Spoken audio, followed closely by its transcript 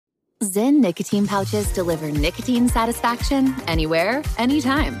Zyn nicotine pouches deliver nicotine satisfaction anywhere,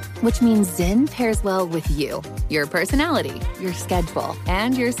 anytime, which means Zyn pairs well with you, your personality, your schedule,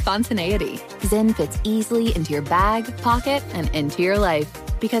 and your spontaneity. Zyn fits easily into your bag, pocket, and into your life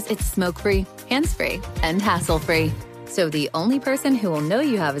because it's smoke-free, hands-free, and hassle-free. So the only person who will know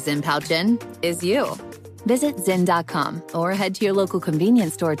you have a Zyn pouch in is you. Visit Zyn.com or head to your local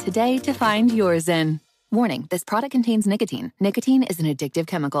convenience store today to find your Zyn. Warning, this product contains nicotine. Nicotine is an addictive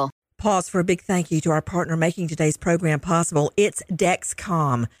chemical. Pause for a big thank you to our partner making today's program possible. It's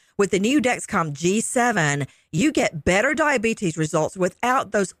Dexcom. With the new Dexcom G7, you get better diabetes results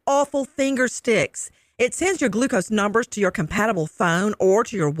without those awful finger sticks. It sends your glucose numbers to your compatible phone or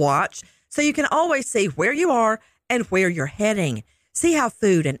to your watch, so you can always see where you are and where you're heading. See how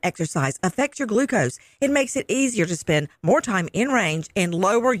food and exercise affects your glucose. It makes it easier to spend more time in range and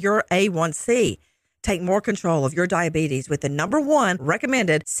lower your A1C. Take more control of your diabetes with the #1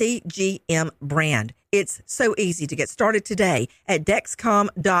 recommended CGM brand. It's so easy to get started today at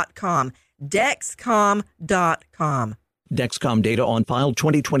Dexcom.com. Dexcom.com. Dexcom data on file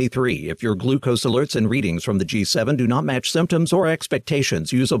 2023. If your glucose alerts and readings from the G7 do not match symptoms or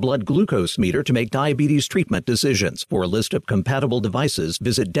expectations, use a blood glucose meter to make diabetes treatment decisions. For a list of compatible devices,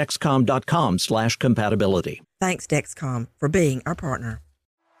 visit Dexcom.com/compatibility. Thanks, Dexcom, for being our partner.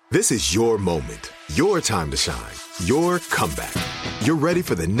 This is your moment, your time to shine, your comeback. You're ready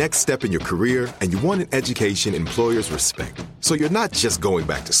for the next step in your career, and you want an education employers respect. So you're not just going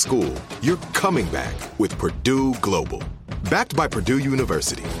back to school, you're coming back with Purdue Global. Backed by Purdue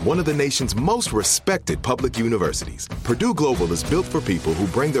University, one of the nation's most respected public universities, Purdue Global is built for people who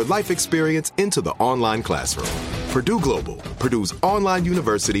bring their life experience into the online classroom. Purdue Global, Purdue's online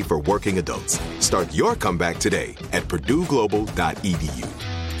university for working adults. Start your comeback today at purdueglobal.edu.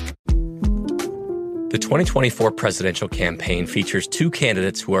 The 2024 presidential campaign features two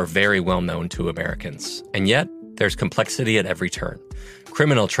candidates who are very well known to Americans. And yet, there's complexity at every turn.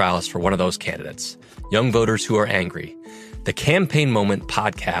 Criminal trials for one of those candidates. Young voters who are angry. The Campaign Moment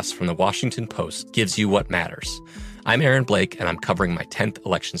podcast from the Washington Post gives you what matters. I'm Aaron Blake, and I'm covering my 10th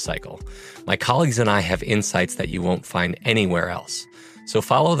election cycle. My colleagues and I have insights that you won't find anywhere else. So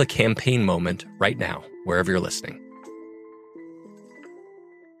follow the Campaign Moment right now, wherever you're listening.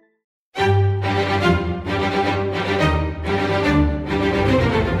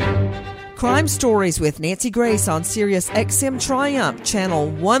 Crime Stories with Nancy Grace on Sirius XM Triumph,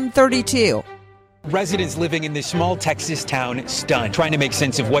 Channel 132. Residents living in this small Texas town stunned, trying to make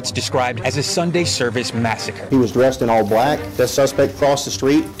sense of what's described as a Sunday service massacre. He was dressed in all black. The suspect crossed the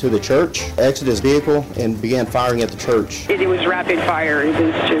street to the church, exited his vehicle, and began firing at the church. It was rapid fire. It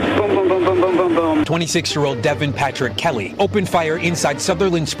was just boom, boom, boom, boom, boom, boom, boom. 26-year-old Devin Patrick Kelly opened fire inside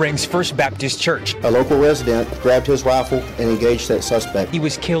Sutherland Springs First Baptist Church. A local resident grabbed his rifle and engaged that suspect. He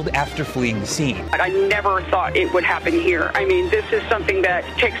was killed after fleeing the scene. I never thought it would happen here. I mean, this is something that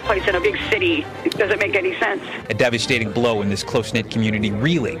takes place in a big city. It doesn't make any sense. A devastating blow in this close-knit community,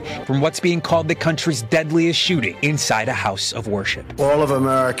 reeling from what's being called the country's deadliest shooting inside a house of worship. All of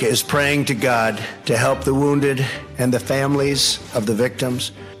America is praying to God to help the wounded and the families of the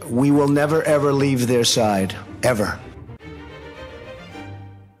victims. We will never, ever leave their side, ever.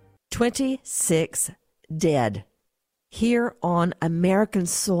 26 dead here on American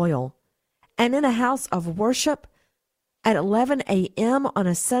soil and in a house of worship at 11 a.m. on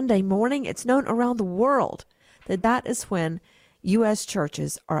a Sunday morning. It's known around the world that is when U.S.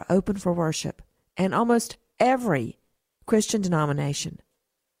 churches are open for worship, and almost every Christian denomination.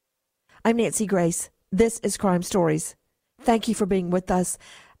 I'm Nancy Grace. This is Crime Stories. Thank you for being with us.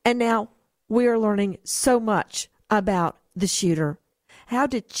 And now we are learning so much about the shooter. How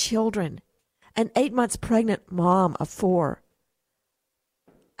did children, an 8 months pregnant mom of 4,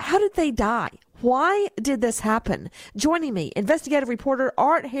 how did they die? Why did this happen? Joining me, investigative reporter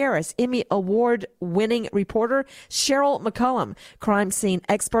Art Harris, Emmy Award-winning reporter Cheryl McCollum, crime scene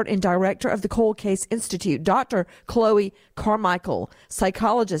expert and director of the Cold Case Institute, Dr. Chloe Carmichael,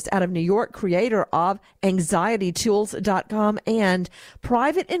 psychologist out of New York, creator of AnxietyTools.com, and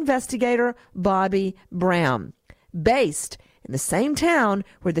private investigator Bobby Brown, based in the same town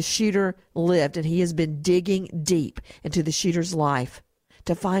where the shooter lived, and he has been digging deep into the shooter's life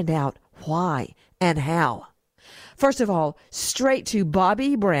to find out why and how. First of all, straight to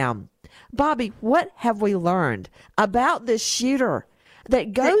Bobby Brown. Bobby, what have we learned about this shooter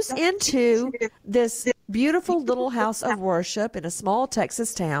that goes into this beautiful little house of worship in a small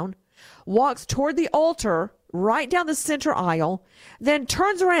Texas town, walks toward the altar right down the center aisle, then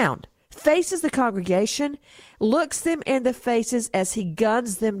turns around, faces the congregation, looks them in the faces as he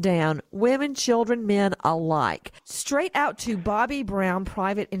guns them down, women, children, men alike. Straight out to Bobby Brown,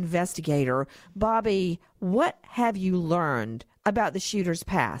 private investigator. Bobby, what have you learned about the shooter's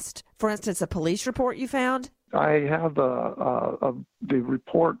past? For instance, a police report you found? I have the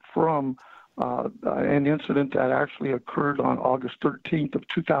report from an incident that actually occurred on August 13th of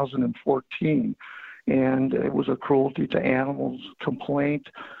 2014, and it was a cruelty to animals complaint.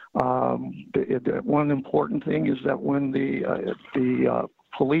 One important thing is that when the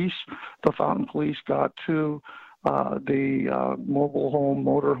Fountain Police got to the mobile home,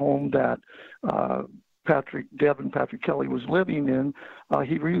 motor home that Devin Patrick Kelly was living in,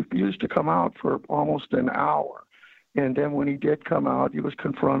 he refused to come out for almost an hour. And then when he did come out, he was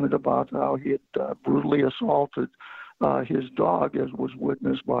confronted about how he had brutally assaulted his dog, as was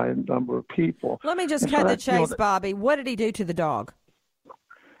witnessed by a number of people. Let me just cut the chase, Bobby. What did he do to the dog?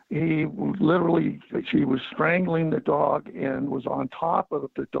 He she was strangling the dog and was on top of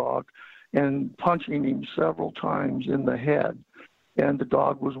the dog and punching him several times in the head. And the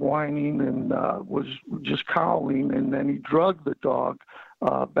dog was whining and was just cowling, and then he drugged the dog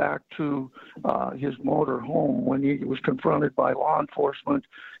back to his motor home. When he was confronted by law enforcement,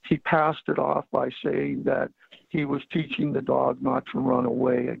 he passed it off by saying that he was teaching the dog not to run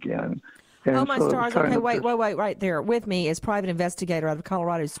away again. And oh, my stars. Okay, wait. Right there with me is private investigator out of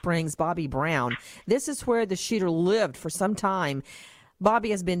Colorado Springs, Bobby Brown. This is where the shooter lived for some time.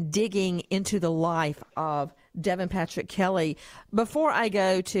 Bobby has been digging into the life of Devin Patrick Kelly. Before I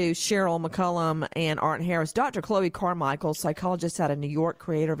go to Cheryl McCollum and Art Harris, Dr. Chloe Carmichael, psychologist out of New York,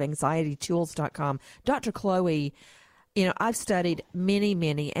 creator of AnxietyTools.com. Dr. Chloe, I've studied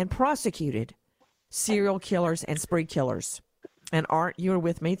many, and prosecuted serial killers and spree killers. And Art, you were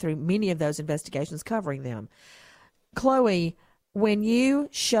with me through many of those investigations covering them. Chloe, when you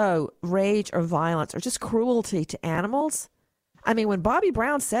show rage or violence or just cruelty to animals, I mean, when Bobby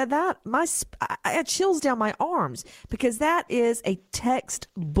Brown said that, I had chills down my arms, because that is a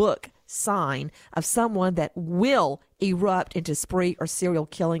textbook sign of someone that will erupt into spree or serial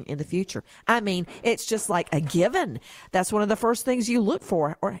killing in the future. I mean, it's just like a given. That's one of the first things you look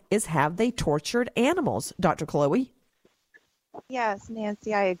for, is have they tortured animals, Dr. Chloe? Yes,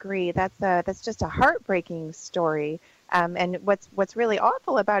 Nancy, I agree. That's just a heartbreaking story. And what's really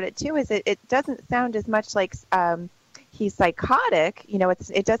awful about it too is it doesn't sound as much like he's psychotic.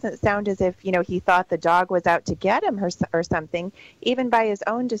 It doesn't sound as if he thought the dog was out to get him or something. Even by his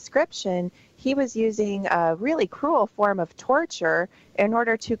own description, he was using a really cruel form of torture in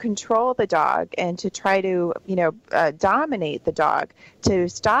order to control the dog and to try to dominate the dog, to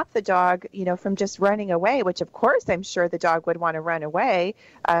stop the dog from just running away, which of course I'm sure the dog would want to run away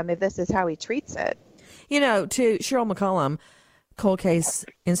if this is how he treats it. To Cheryl McCollum, Cold Case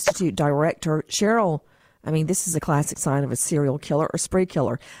Institute director. Cheryl, I mean, this is a classic sign of a serial killer or spree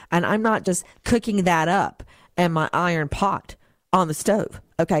killer. And I'm not just cooking that up in my iron pot on the stove.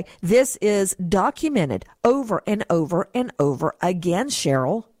 Okay. This is documented over and over and over again,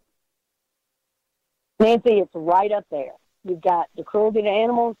 Cheryl. Nancy, it's right up there. You've got the cruelty to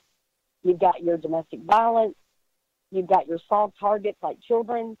animals. You've got your domestic violence. You've got your soft targets like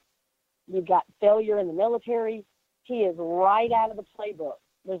children. You've got failure in the military. He is right out of the playbook.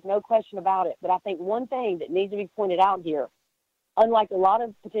 There's no question about it. But I think one thing that needs to be pointed out here, unlike a lot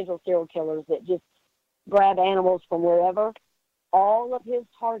of potential serial killers that just grab animals from wherever, all of his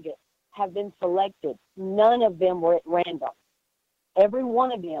targets have been selected. None of them were at random. Every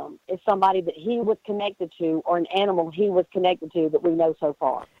one of them is somebody that he was connected to or an animal he was connected to that we know so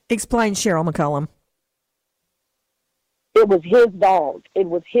far. Explain, Cheryl McCollum. It was his dog. It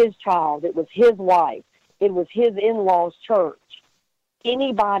was his child. It was his wife. It was his in-laws' church.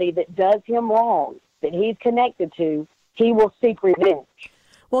 Anybody that does him wrong, that he's connected to, he will seek revenge.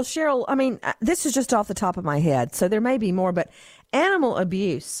 Well, Cheryl, I mean, this is just off the top of my head, so there may be more, but animal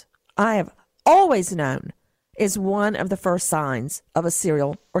abuse, I have always known, is one of the first signs of a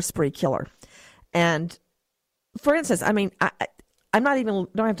serial or spree killer. And, for instance, I mean,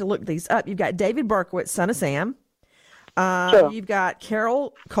 don't have to look these up. You've got David Berkowitz, son of Sam. Sure. You've got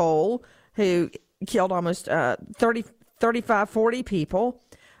Carol Cole, who killed almost 35, 40 people.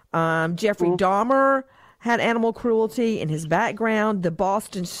 Jeffrey Dahmer had animal cruelty in his background. The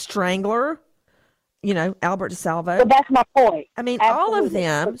Boston Strangler, Albert DeSalvo. But that's my point. I mean, Absolutely. all of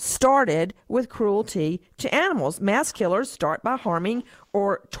them started with cruelty to animals. Mass killers start by harming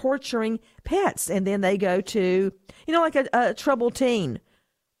or torturing pets, and then they go to, like a troubled teen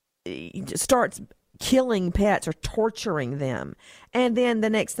starts killing pets or torturing them. And then the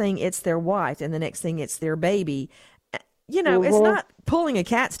next thing, it's their wife, and the next thing, it's their baby. you know, it's not pulling a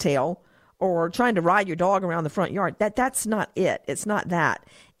cat's tail or trying to ride your dog around the front yard. That's not it. It's not that.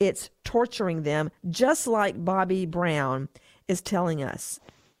 It's torturing them, just like Bobby Brown is telling us.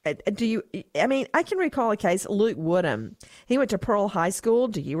 I can recall a case, Luke Woodham. He went to Pearl High School.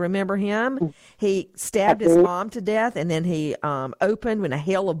 Do you remember him? He stabbed his mom to death, and then he opened with a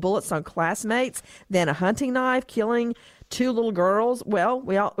hail of bullets on classmates, then a hunting knife, killing 2 little girls. Well,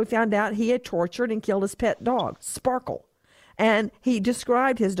 we found out he had tortured and killed his pet dog, Sparkle. And he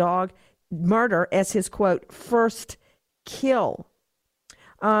described his dog murder as his, quote, first kill.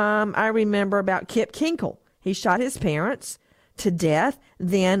 I remember about Kip Kinkle. He shot his parents to death,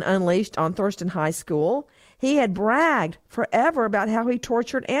 then unleashed on Thurston High School. He had bragged forever about how he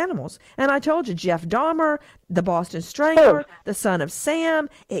tortured animals. And I told you, Jeff Dahmer, the Boston Strangler, the Son of Sam,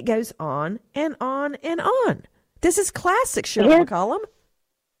 it goes on and on and on. This is classic, Cheryl McCollum.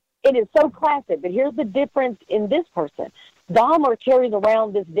 It is so classic, but here's the difference in this person. Dahmer carries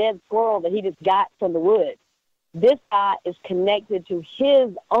around this dead squirrel that he just got from the woods. This guy is connected to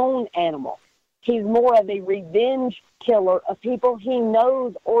his own animal. He's more of a revenge killer of people he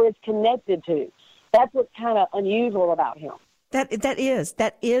knows or is connected to. That's what's kind of unusual about him.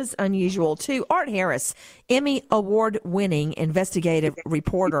 That is unusual, too. Art Harris, Emmy Award-winning investigative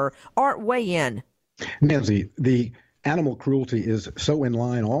reporter. Art, weigh in. Nancy, the animal cruelty is so in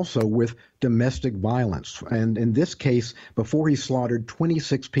line also with domestic violence. And in this case, before he slaughtered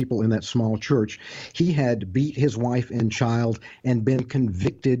 26 people in that small church, he had beat his wife and child and been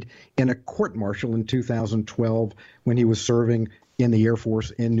convicted in a court-martial in 2012 when he was serving in the Air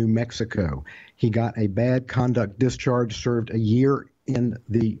Force in New Mexico. He got a bad conduct discharge, served a year in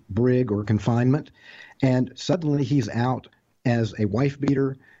the brig or confinement, and suddenly he's out as a wife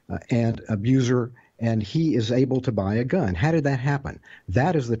beater and abuser, and he is able to buy a gun. How did that happen?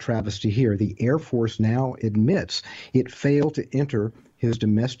 That is the travesty here. The Air Force now admits it failed to enter his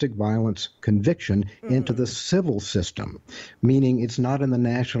domestic violence conviction into the civil system, meaning it's not in the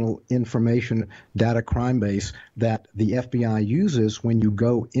National Information Data Crime Base that the FBI uses when you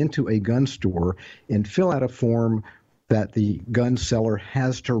go into a gun store and fill out a form that the gun seller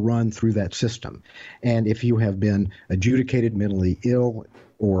has to run through that system. And if you have been adjudicated mentally ill,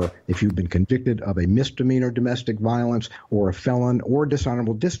 or if you've been convicted of a misdemeanor domestic violence or a felon or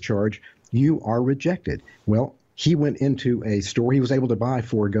dishonorable discharge, you are rejected. Well, he went into a store. He was able to buy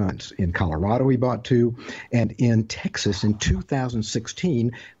 4 guns. In Colorado, he bought 2. And in Texas in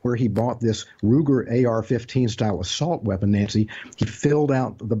 2016, where he bought this Ruger AR-15 style assault weapon, Nancy, he filled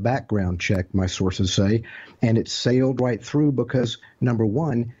out the background check, my sources say, and it sailed right through because, number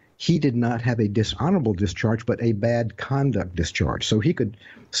one, he did not have a dishonorable discharge, but a bad conduct discharge. So he could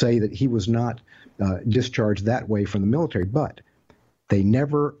say that he was not discharged that way from the military, but they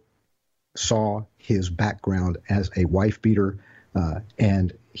never saw his background as a wife beater,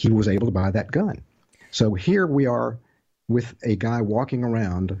 and he was able to buy that gun. So here we are with a guy walking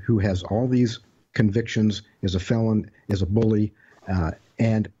around who has all these convictions, is a felon, is a bully,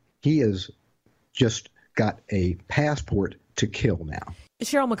 and he has just got a passport to kill now.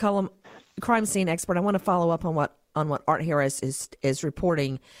 Cheryl McCollum, crime scene expert, I want to follow up on what Art Harris is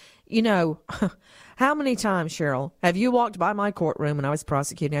reporting. You know, how many times, Cheryl, have you walked by my courtroom when I was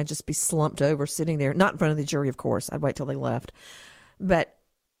prosecuting? I'd just be slumped over, sitting there, not in front of the jury, of course. I'd wait till they left. But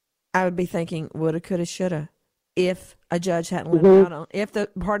I would be thinking, woulda, coulda, shoulda, if a judge hadn't let him out on, if the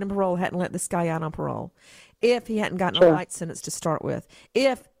pardon and parole hadn't let this guy out on parole, if he hadn't gotten a light sentence to start with,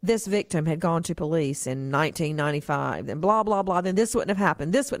 if this victim had gone to police in 1995, then blah, blah, blah, then this wouldn't have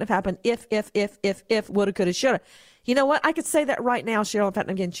happened. This wouldn't have happened if, woulda, coulda, shoulda. You know what? I could say that right now, Cheryl. In fact,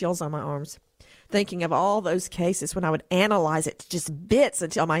 I'm getting chills on my arms, thinking of all those cases when I would analyze it to just bits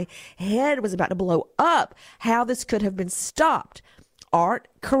until my head was about to blow up, how this could have been stopped. Art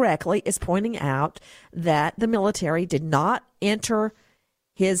correctly is pointing out that the military did not enter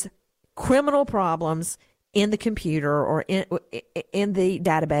his criminal problems in the computer or in the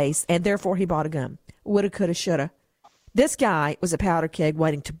database, and therefore he bought a gun. Woulda, coulda, shoulda. This guy was a powder keg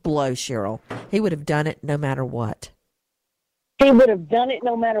waiting to blow, Cheryl. He would have done it no matter what. He would have done it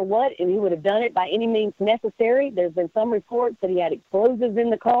no matter what, and he would have done it by any means necessary. There's been some reports that he had explosives in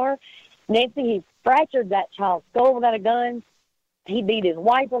the car. Nancy, he fractured that child's skull without a gun. He beat his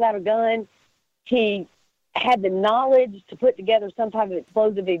wife without a gun. He had the knowledge to put together some type of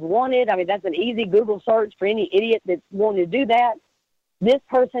explosive he wanted. I mean, that's an easy Google search for any idiot that's wanting to do that. This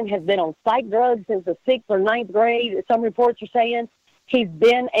person has been on psych drugs since the 6th or 9th grade. Some reports are saying he's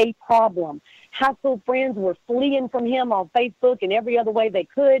been a problem. High school friends were fleeing from him on Facebook and every other way they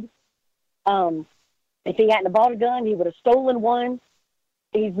could. If he hadn't bought a gun, he would have stolen one.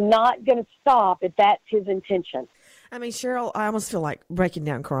 He's not going to stop if that's his intention. I mean, Cheryl, I almost feel like breaking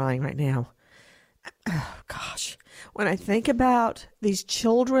down crying right now. Oh, gosh. When I think about these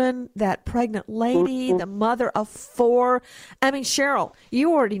children, that pregnant lady, the mother of 4, I mean, Cheryl,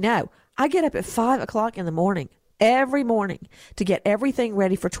 you already know. I get up at 5 o'clock in the morning, every morning, to get everything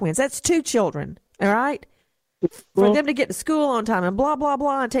ready for twins. That's 2 children, all right? For them to get to school on time and blah, blah,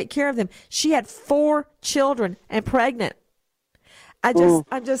 blah, and take care of them. She had 4 children and pregnant. And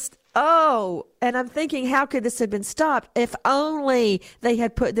I'm thinking, how could this have been stopped if only they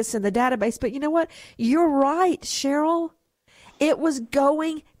had put this in the database? But you know what? You're right, Cheryl. It was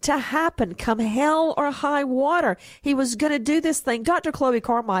going to happen come hell or high water. He was going to do this thing. Dr. Chloe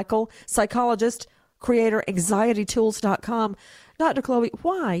Carmichael, psychologist, creator, anxietytools.com. Dr. Chloe,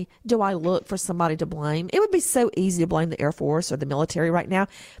 why do I look for somebody to blame? It would be so easy to blame the Air Force or the military right now.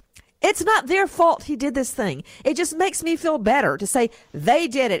 It's not their fault he did this thing. It just makes me feel better to say they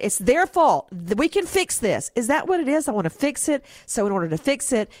did it. It's their fault. We can fix this. Is that what it is? I want to fix it. So in order to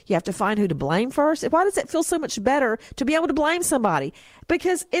fix it, you have to find who to blame first. Why does it feel so much better to be able to blame somebody?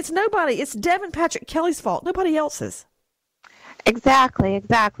 Because it's nobody. It's Devin Patrick Kelly's fault. Nobody else's. Exactly,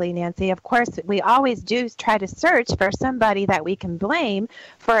 Nancy. Of course, we always do try to search for somebody that we can blame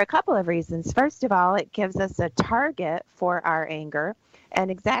for a couple of reasons. First of all, it gives us a target for our anger. And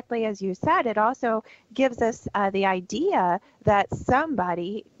exactly as you said, it also gives us the idea that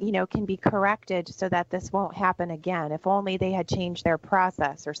somebody, can be corrected so that this won't happen again. If only they had changed their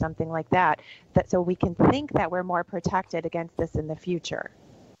process or something like that, so we can think that we're more protected against this in the future.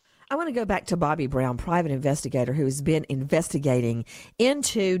 I want to go back to Bobby Brown, private investigator who has been investigating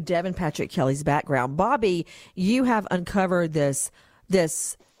into Devin Patrick Kelly's background. Bobby, you have uncovered this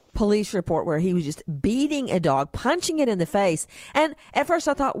police report where he was just beating a dog, punching it in the face. And at first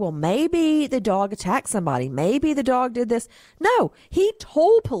I thought, well, maybe the dog attacked somebody. Maybe the dog did this. No, he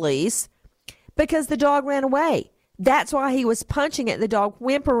told police because the dog ran away. That's why he was punching it, the dog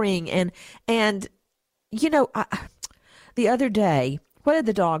whimpering. And the other day, what did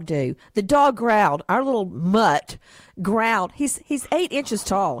the dog do? The dog growled. Our little mutt growled. He's 8 inches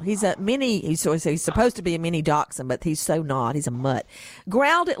tall. He's a mini. He's supposed to be a mini dachshund, but he's so not. He's a mutt.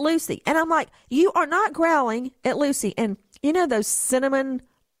 Growled at Lucy, and I'm like, you are not growling at Lucy. And you know those cinnamon,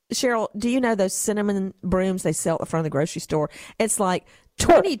 Cheryl? Do you know those cinnamon brooms they sell at the front of the grocery store? It's like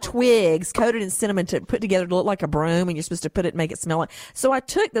 20 twigs coated in cinnamon to put together to look like a broom, and you're supposed to put it and make it smell like. So I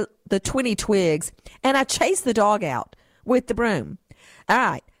took the 20 twigs and I chased the dog out with the broom. All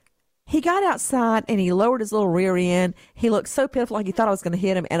right. He got outside and he lowered his little rear end. He looked so pitiful, like he thought I was going to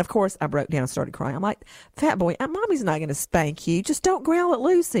hit him. And of course, I broke down and started crying. I'm like, fat boy, mommy's not going to spank you. Just don't growl at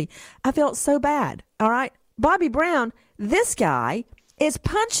Lucy. I felt so bad. All right. Bobby Brown, this guy is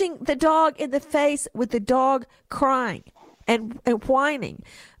punching the dog in the face with the dog crying and whining.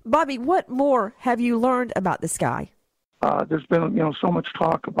 Bobby, what more have you learned about this guy? There's been, so much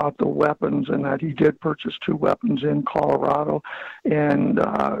talk about the weapons and that he did purchase 2 weapons in Colorado. And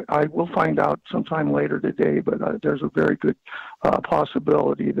I will find out sometime later today, but there's a very good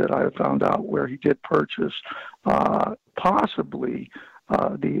possibility that I have found out where he did purchase possibly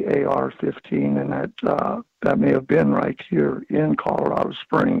the AR-15, and that may have been right here in Colorado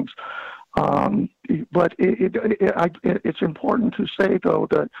Springs. But it's important to say, though,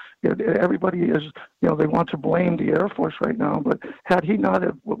 that everybody is, they want to blame the Air Force right now. But had he not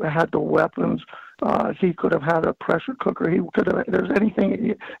have had the weapons, he could have had a pressure cooker. He could have. There's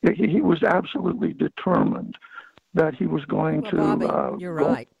anything. He was absolutely determined that he was going to. Bobby, you're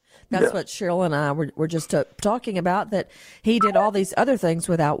right. That's what Cheryl and I were just talking about, that he did all these other things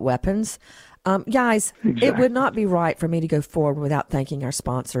without weapons. Guys, exactly. It would not be right for me to go forward without thanking our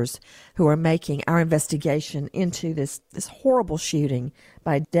sponsors who are making our investigation into this horrible shooting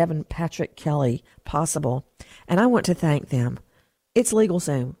by Devin Patrick Kelly possible. And I want to thank them. It's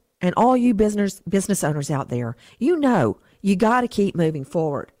LegalZoom. And all you business owners out there, you got to keep moving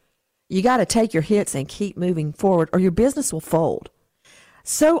forward. You got to take your hits and keep moving forward, or your business will fold.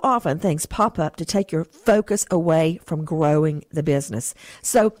 So often things pop up to take your focus away from growing the business.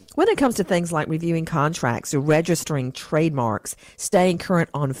 So when it comes to things like reviewing contracts or registering trademarks, staying current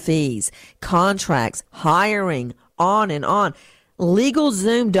on fees, contracts, hiring, on and on,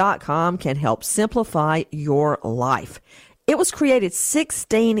 LegalZoom.com can help simplify your life. It was created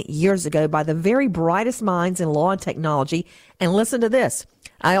 16 years ago by the very brightest minds in law and technology. And listen to this.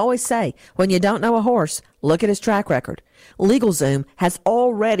 I always say, when you don't know a horse, look at his track record. LegalZoom has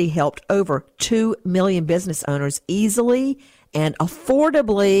already helped over 2 million business owners easily and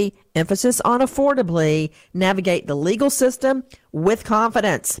affordably, emphasis on affordably, navigate the legal system with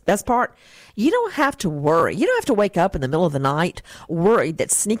confidence. Best part, you don't have to worry. You don't have to wake up in the middle of the night worried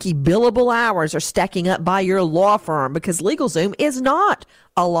that sneaky billable hours are stacking up by your law firm, because LegalZoom is not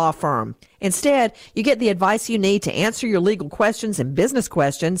a law firm. Instead, you get the advice you need to answer your legal questions and business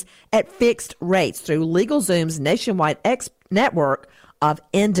questions at fixed rates through LegalZoom's nationwide network of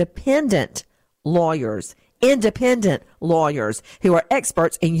independent lawyers who are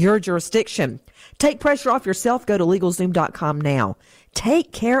experts in your jurisdiction. Take pressure off yourself. Go to LegalZoom.com now.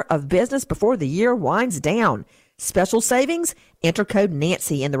 Take care of business before the year winds down. Special savings? Enter code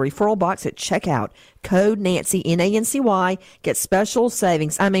Nancy in the referral box at checkout. Code Nancy, Nancy. Get special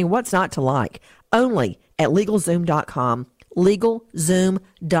savings. I mean, what's not to like? Only at LegalZoom.com.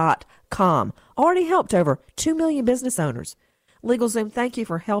 LegalZoom.com. Already helped over 2 million business owners. LegalZoom, thank you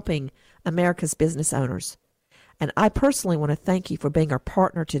for helping America's business owners. And I personally want to thank you for being our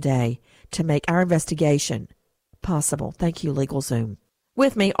partner today to make our investigation possible. Thank you, LegalZoom.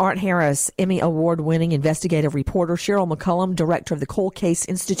 With me, Art Harris, Emmy Award-winning investigative reporter, Cheryl McCollum, director of the Cold Case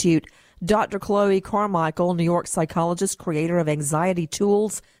Institute, Dr. Chloe Carmichael, New York psychologist, creator of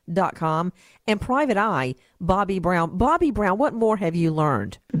AnxietyTools.com, and Private Eye, Bobby Brown. Bobby Brown, what more have you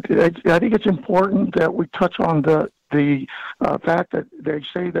learned? I think it's important that we touch on the fact that they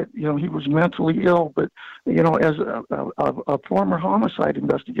say that, he was mentally ill, but, as a former homicide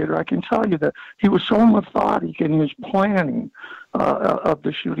investigator, I can tell you that he was so methodic in his planning of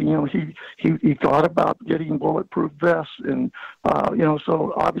the shooting. He thought about getting bulletproof vests, and,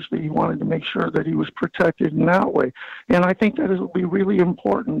 so obviously he wanted to make sure that he was protected in that way. And I think that it will be really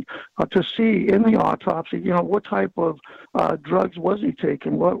important to see in the autopsy, what type of drugs was he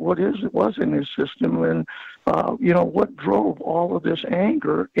taking, what was in his system, and, what drove all of this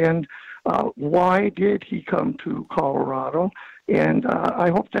anger, and why did he come to Colorado? And I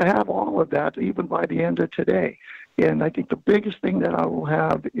hope to have all of that even by the end of today. And I think the biggest thing that I will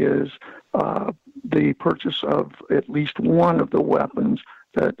have is the purchase of at least one of the weapons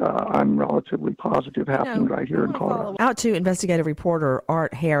that I'm relatively positive happened right here in Colorado. Out to investigative reporter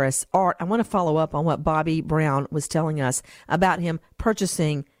Art Harris. Art, I want to follow up on what Bobby Brown was telling us about him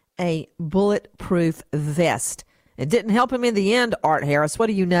purchasing a bulletproof vest. It didn't help him in the end, Art Harris. What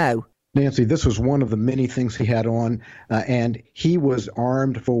do you know? Nancy, this was one of the many things he had on, and he was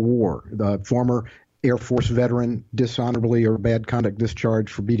armed for war. The former Air Force veteran, dishonorably or bad conduct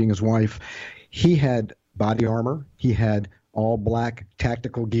discharged for beating his wife. He had body armor. He had all black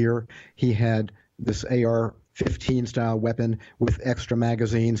tactical gear. He had this AR-15 style weapon with extra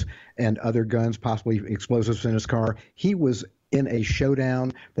magazines and other guns, possibly explosives in his car. He was in a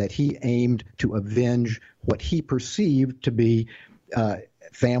showdown that he aimed to avenge what he perceived to be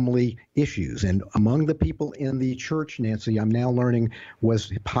family issues. And among the people in the church, Nancy, I'm now learning,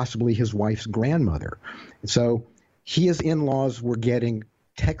 was possibly his wife's grandmother. So his in-laws were getting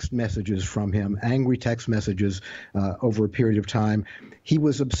text messages from him, angry text messages over a period of time. He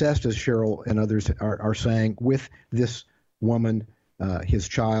was obsessed, as Cheryl and others are saying, with this woman, his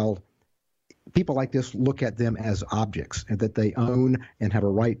child. People like this look at them as objects and that they own and have a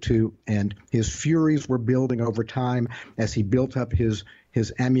right to. And his furies were building over time as he built up his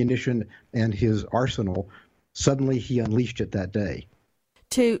ammunition and his arsenal. Suddenly he unleashed it that day.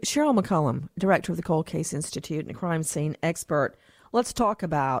 To Cheryl McCollum, director of the Cold Case Institute and a crime scene expert, let's talk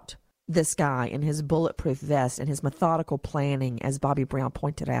about this guy and his bulletproof vest and his methodical planning, as Bobby Brown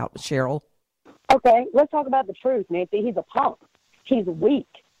pointed out. Cheryl? Okay, let's talk about the truth, Nancy. He's a punk. He's weak.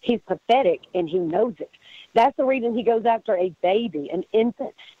 He's pathetic, and he knows it. That's the reason he goes after a baby, an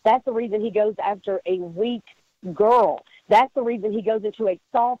infant. That's the reason he goes after a weak girl. That's the reason he goes into a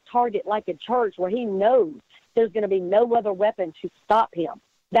soft target like a church where he knows there's going to be no other weapon to stop him.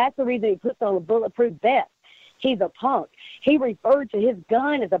 That's the reason he puts on a bulletproof vest. He's a punk. He referred to his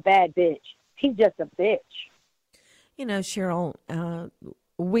gun as a bad bitch. He's just a bitch. You know, Cheryl,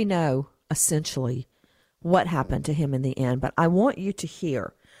 we know essentially what happened to him in the end, but I want you to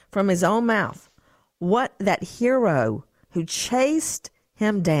hear from his own mouth what that hero who chased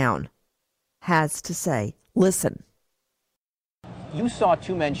him down has to say. Listen. You saw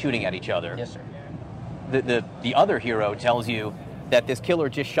two men shooting at each other. Yes, sir. The other hero tells you that this killer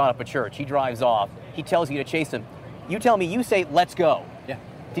just shot up a church. He drives off. He tells you to chase him. You tell me, you say, let's go. Yeah.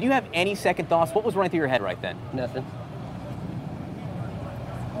 Did you have any second thoughts? What was running through your head right then? Nothing.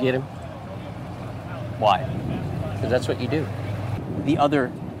 Get him. Why? Because that's what you do. The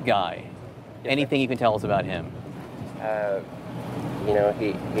other guy, anything you can tell us about him? You know,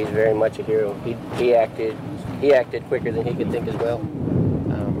 he's very much a hero. He acted quicker than he could think as well.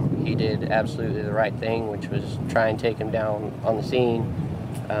 he did absolutely the right thing, which was try and take him down on the scene.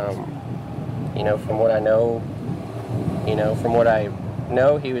 From what I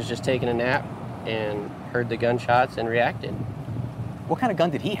know, he was just taking a nap and heard the gunshots and reacted. What kind of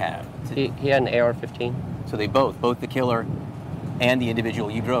gun did he have? He had an AR-15. So they both the killer and the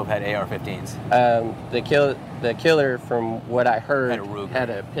individual you drove had AR-15s. The killer, from what I heard, had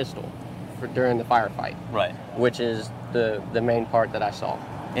a pistol during the firefight. Right. Which is the main part that I saw.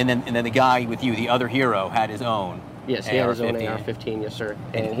 And then the guy with you, the other hero, had his own. Yes, he had his own AR-15. Yes, sir.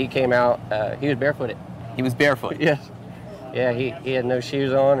 And he came out. He was barefooted. He was barefoot. Yes. Yeah, he had no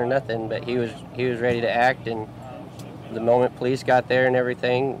shoes on or nothing, but he was ready to act. And the moment police got there and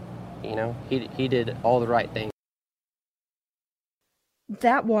everything, he did all the right things.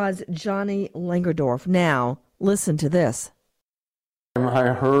 That was Johnny Langerdorf. Now, listen to this. I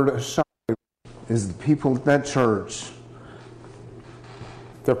heard a shot. Is the people at that church,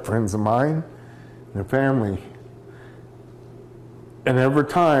 they're friends of mine, their family. And every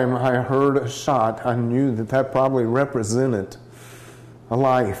time I heard a shot, I knew that probably represented a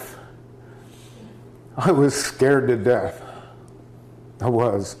life. I was scared to death. I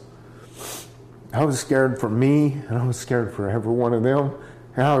was scared for me, and I was scared for every one of them,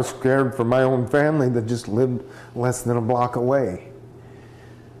 and I was scared for my own family that just lived less than a block away.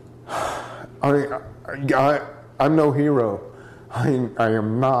 I'm no hero. I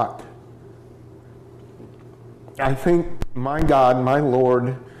am not. I think my God, my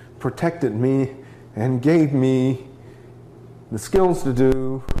Lord, protected me and gave me the skills to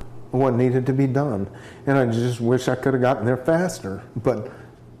do what needed to be done. And I just wish I could have gotten there faster, but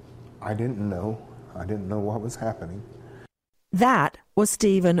I didn't know. I didn't know what was happening. That was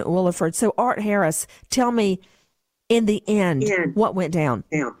Stephen Williford. So, Art Harris, tell me, in the end, what went down?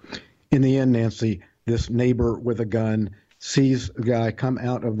 In the end, Nancy, this neighbor with a gun sees a guy come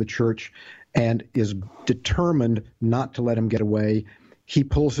out of the church and is determined not to let him get away. He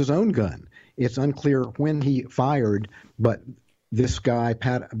pulls his own gun. It's unclear when he fired, but this guy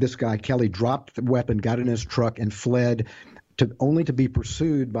Kelly dropped the weapon, got in his truck, and fled, only to be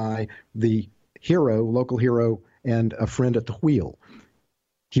pursued by the local hero, and a friend at the wheel.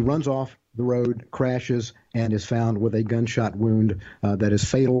 He runs off the road, crashes, and is found with a gunshot wound that is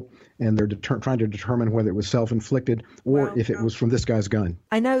fatal, and they're trying to determine whether it was self-inflicted or if it was from this guy's gun.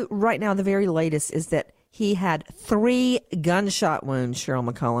 I know right now the very latest is that he had 3 gunshot wounds, Cheryl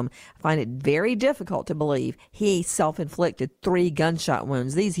McCollum. I find it very difficult to believe he self-inflicted 3 gunshot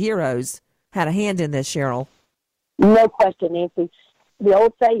wounds. These heroes had a hand in this, Cheryl. No question, Nancy. The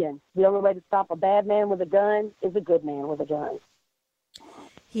old saying, the only way to stop a bad man with a gun is a good man with a gun.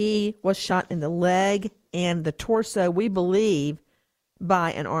 He was shot in the leg and the torso, we believe,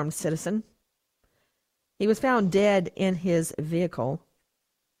 by an armed citizen. He was found dead in his vehicle.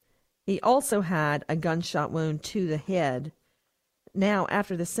 He also had a gunshot wound to the head. Now,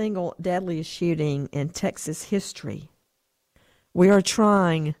 after the single deadliest shooting in Texas history, we are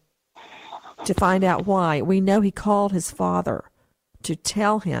trying to find out why. We know he called his father to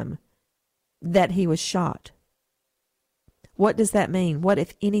tell him that he was shot. What does that mean? What,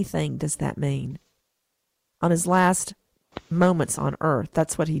 if anything, does that mean? On his last moments on earth,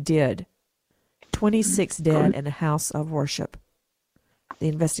 that's what he did. 26 dead in a house of worship. The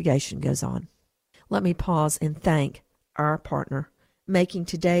investigation goes on. Let me pause and thank our partner, making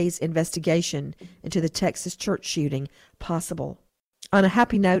today's investigation into the Texas church shooting possible. On a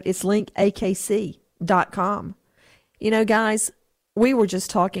happy note, it's linkakc.com. You know, guys, we were just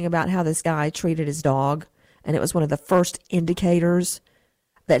talking about how this guy treated his dog, and it was one of the first indicators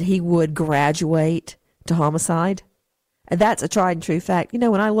that he would graduate to homicide. And that's a tried and true fact. You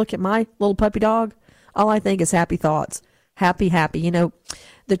know, when I look at my little puppy dog, all I think is happy thoughts. Happy, happy. You know,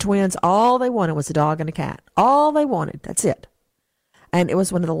 the twins, all they wanted was a dog and a cat. All they wanted. That's it. And it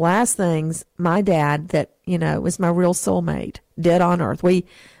was one of the last things my dad, that, you know, was my real soulmate, did on earth. We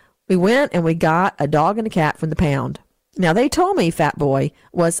went and we got a dog and a cat from the pound. Now, they told me Fat Boy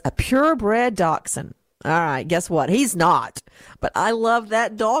was a purebred dachshund. All right, guess what? He's not. But I love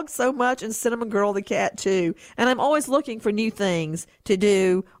that dog so much, and Cinnamon Girl the cat too. And I'm always looking for new things to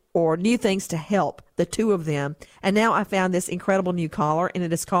do or new things to help the two of them. And now I found this incredible new collar, and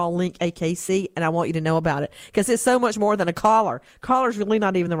it is called Link AKC, and I want you to know about it because it's so much more than a collar. Collar is really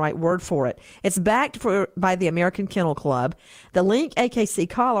not even the right word for it. It's backed by the American Kennel Club. The Link AKC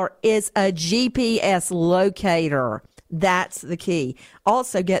collar is a GPS locator. That's the key.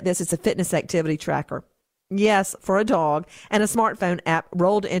 Also, get this, it's a fitness activity tracker. Yes, for a dog, and a smartphone app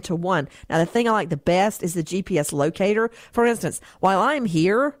rolled into one. Now, the thing I like the best is the GPS locator. For instance, while I'm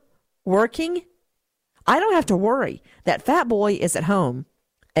here working, I don't have to worry that Fat Boy is at home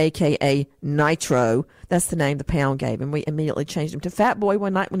a.k.a. Nitro. That's the name the pound gave him. We immediately changed him to Fat Boy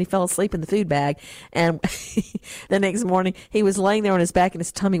one night when he fell asleep in the food bag. And the next morning, he was laying there on his back, and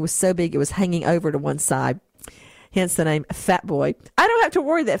his tummy was so big it was hanging over to one side. Hence the name Fat Boy. I don't have to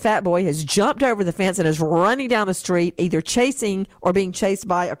worry that Fat Boy has jumped over the fence and is running down the street, either chasing or being chased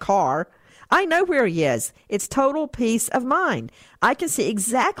by a car. I know where he is. It's total peace of mind. I can see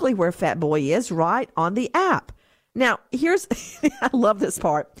exactly where Fat Boy is right on the app. Now, here's, I love this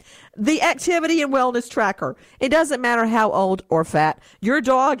part. The activity and wellness tracker. It doesn't matter how old or fat your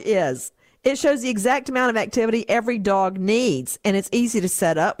dog is. It shows the exact amount of activity every dog needs, and it's easy to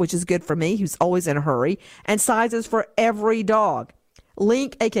set up, which is good for me, who's always in a hurry, and sizes for every dog.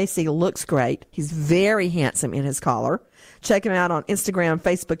 Link AKC looks great. He's very handsome in his collar. Check him out on Instagram,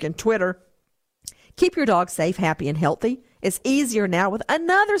 Facebook, and Twitter. Keep your dog safe, happy, and healthy. It's easier now with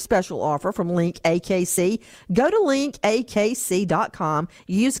another special offer from Link AKC. Go to linkakc.com,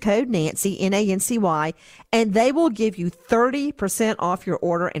 use code Nancy, Nancy, and they will give you 30% off your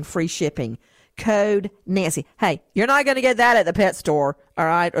order and free shipping. Code Nancy. Hey, you're not going to get that at the pet store, all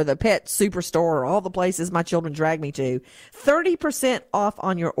right, or the pet superstore, or all the places my children drag me to. 30% off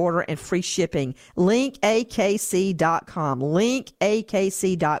on your order and free shipping. Linkakc.com.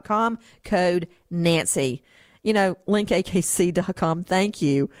 Linkakc.com. Code Nancy. You know, linkakc.com. Thank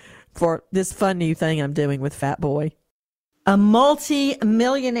you for this fun new thing I'm doing with Fat Boy. A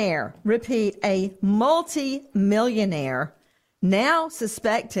multi-millionaire, repeat, a multi-millionaire now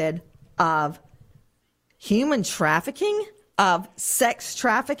suspected of human trafficking, of sex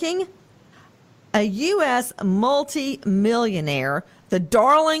trafficking. A U.S. multi-millionaire, the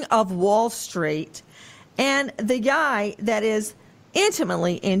darling of Wall Street, and the guy that is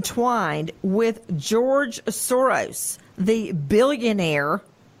intimately entwined with George Soros, the billionaire.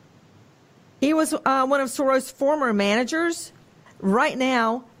 He was one of Soros' former managers. Right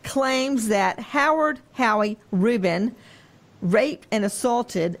now, claims that Howie Rubin raped and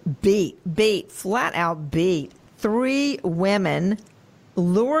assaulted, flat out beat 3 women,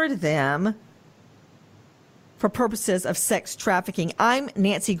 lured them for purposes of sex trafficking. I'm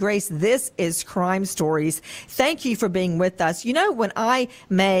Nancy Grace. This is Crime Stories. Thank you for being with us. You know, when I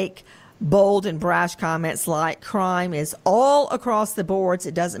make bold and brash comments like crime is all across the boards,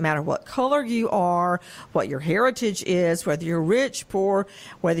 it doesn't matter what color you are, what your heritage is, whether you're rich, poor,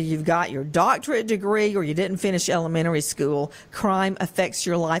 whether you've got your doctorate degree or you didn't finish elementary school, crime affects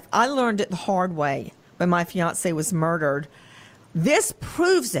your life. I learned it the hard way when my fiance was murdered. This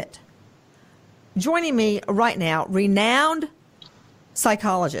proves it. Joining me right now, renowned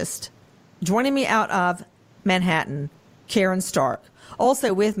psychologist, joining me out of Manhattan, Karen Stark.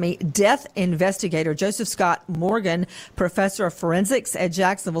 Also with me, death investigator Joseph Scott Morgan, professor of forensics at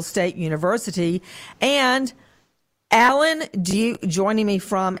Jacksonville State University, and Alan Duke joining me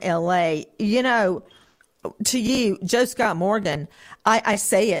from L.A. You know, to you, Joe Scott Morgan, I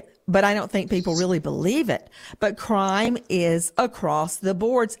say it, but I don't think people really believe it. But crime is across the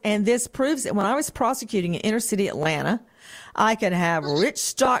boards, and this proves it. When I was prosecuting in inner city Atlanta, I could have rich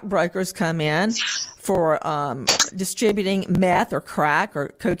stockbrokers come in for distributing meth or crack or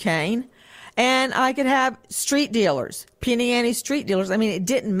cocaine, and I could have street dealers, penny ante street dealers. I mean, it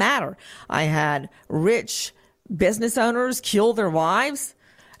didn't matter. I had rich business owners kill their wives,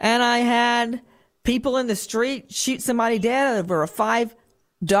 and I had people in the street shoot somebody dead over a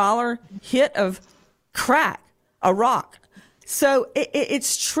 $5 hit of crack, a rock. So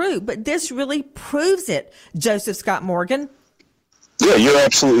it's true, but this really proves it, Joseph Scott Morgan. Yeah, you're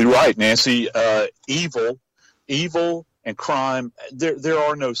absolutely right, Nancy. Evil and crime, there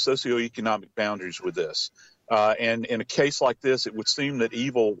are no socioeconomic boundaries with this. And in a case like this, it would seem that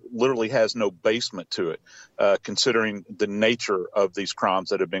evil literally has no basement to it, considering the nature of these crimes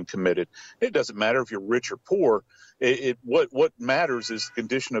that have been committed. It doesn't matter if you're rich or poor. What matters is the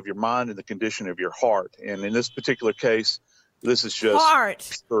condition of your mind and the condition of your heart. And in this particular case, this is just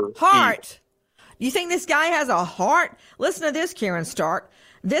heart. You think this guy has a heart? Listen to this, Karen Stark.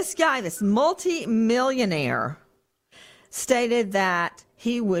 This guy, this multi-millionaire, stated that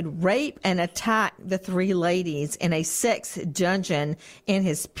he would rape and attack the 3 ladies in a sex dungeon in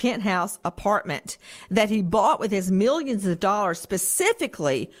his penthouse apartment that he bought with his millions of dollars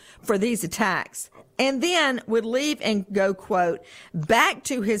specifically for these attacks, and then would leave and go, quote, back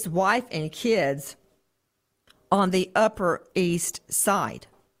to his wife and kids on the Upper East Side.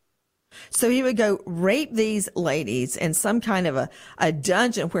 So he would go rape these ladies in some kind of a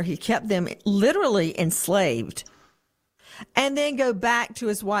dungeon where he kept them literally enslaved, and then go back to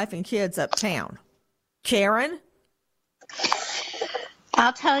his wife and kids uptown. Karen?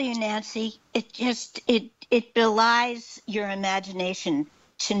 I'll tell you, Nancy, it belies your imagination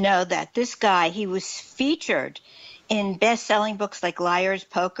to know that this guy, he was featured in best-selling books like Liar's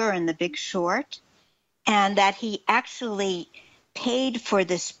Poker and The Big Short, and that he actually paid for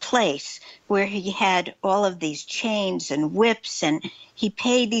this place where he had all of these chains and whips, and he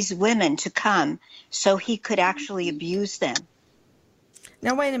paid these women to come so he could actually abuse them.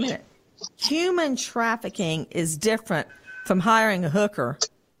 Now, wait a minute. Human trafficking is different from hiring a hooker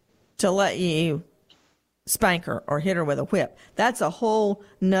to let you spank her or hit her with a whip. That's a whole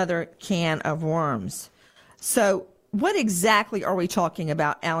nother can of worms. So what exactly are we talking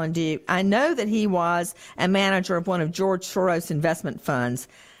about, Alan Duke? I know that he was a manager of one of George Soros' investment funds.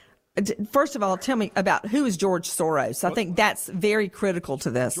 First of all, tell me about who is George Soros. I think that's very critical to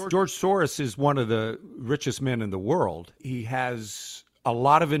this. George Soros is one of the richest men in the world. He has a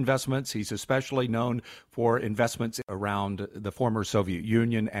lot of investments. He's especially known for investments around the former Soviet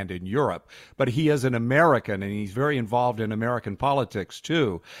Union and in Europe. But he is an American, and he's very involved in American politics,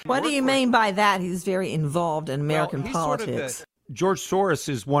 too. What do you mean by that? He's very involved in American politics. George Soros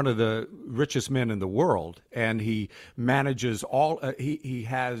is one of the richest men in the world, and he manages he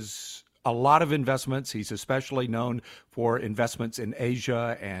has a lot of investments. He's especially known for investments in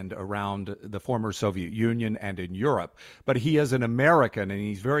Asia and around the former Soviet Union and in Europe. But he is an American, and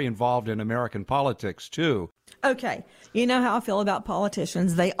he's very involved in American politics, too. Okay. You know how I feel about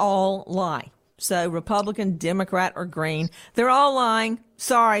politicians. They all lie. So Republican, Democrat, or Green, they're all lying.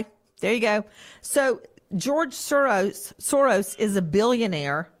 Sorry. There you go. So George Soros is a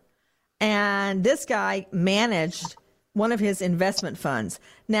billionaire, and this guy managed one of his investment funds.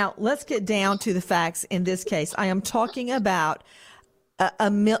 Now, let's get down to the facts in this case. I am talking about a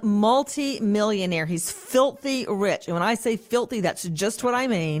multi-millionaire. He's filthy rich. And when I say filthy, that's just what I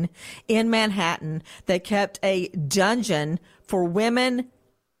mean. In Manhattan, that kept a dungeon for women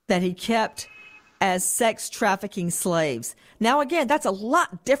that he kept as sex trafficking slaves. Now, again, that's a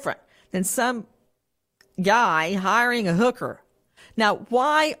lot different than some guy hiring a hooker. Now,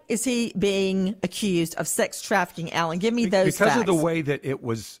 why is he being accused of sex trafficking, Alan? Give me those facts. Because of the way that it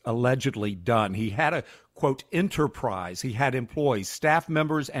was allegedly done. He had a, quote, enterprise. He had employees, staff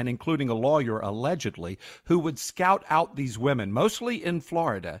members, and including a lawyer, allegedly, who would scout out these women, mostly in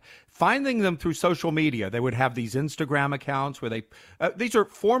Florida, finding them through social media. They would have these Instagram accounts where these are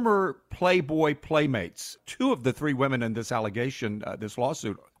former Playboy playmates. 2 of the 3 women in this allegation, this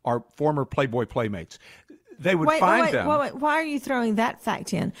lawsuit, are former Playboy playmates. They would find them. Wait. Why are you throwing that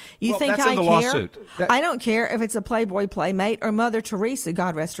fact in? You think that's I in the care? Lawsuit. I don't care if it's a Playboy playmate or Mother Teresa,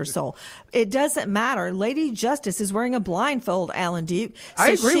 God rest her soul. It doesn't matter. Lady Justice is wearing a blindfold, Alan Duke. So I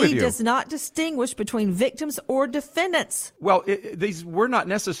agree with you. She does not distinguish between victims or defendants. Well, these were not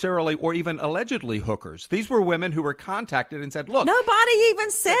necessarily or even allegedly hookers. These were women who were contacted and said, look. Nobody even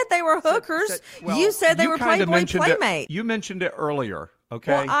said they were hookers. You said they were Playboy playmates. You mentioned it earlier.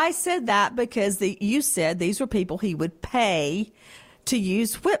 Okay. Well, I said that because you said these were people he would pay to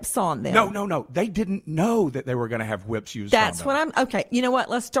use whips on them. No. They didn't know that they were going to have whips used on them. That's what I'm... Okay, you know what?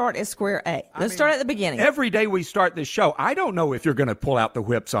 Let's start at square A. Let's start at the beginning. Every day we start this show, I don't know if you're going to pull out the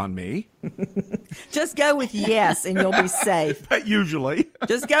whips on me. Just go with yes, and you'll be safe. Usually.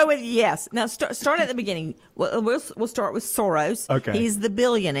 Just go with yes. Now, start at the beginning. We'll start with Soros. Okay. He's the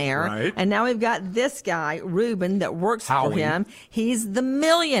billionaire. Right. And now we've got this guy, Rubin, that works for him. He's the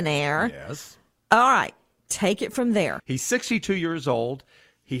millionaire. Yes. All right. Take it from there. He's 62 years old.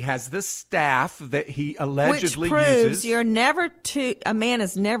 He has this staff that he allegedly Which proves uses. a man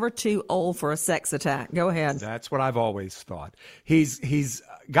is never too old for a sex attack. Go ahead. That's what I've always thought. He's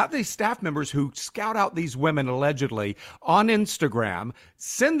got these staff members who scout out these women allegedly on Instagram,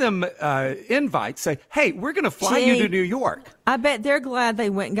 send them invites, say, hey, we're going to fly you to New York. I bet they're glad they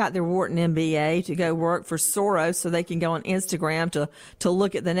went and got their Wharton MBA to go work for Soros so they can go on Instagram to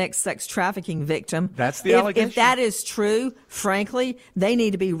look at the next sex trafficking victim. That's the allegation. If that is true, frankly, they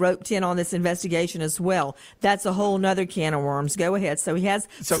need to be roped in on this investigation as well. That's a whole nother can of worms. Go ahead. So he has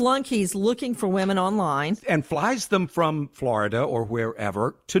flunkies looking for women online. And flies them from Florida or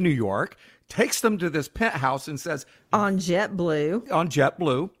wherever to New York, takes them to this penthouse and says... On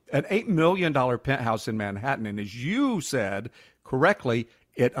JetBlue, an $8 million penthouse in Manhattan. And as you said correctly,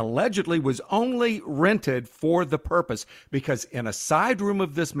 it allegedly was only rented for the purpose because in a side room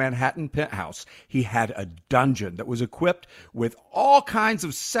of this Manhattan penthouse, he had a dungeon that was equipped with all kinds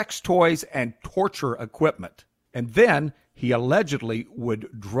of sex toys and torture equipment. And then he allegedly would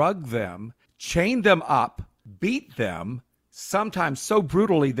drug them, chain them up, beat them, sometimes so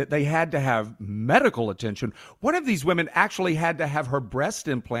brutally that they had to have medical attention. One of these women actually had to have her breast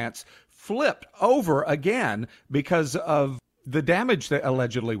implants flipped over again because of the damage that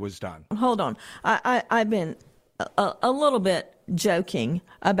allegedly was done. Hold on. I've been a little bit joking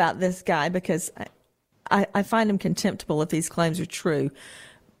about this guy because I find him contemptible if these claims are true.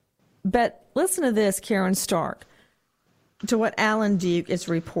 But listen to this, Karen Stark, to what Alan Duke is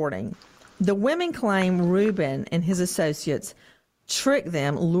reporting. The women claim Rubin and his associates tricked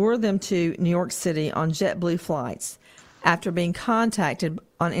them, lured them to New York City on JetBlue flights after being contacted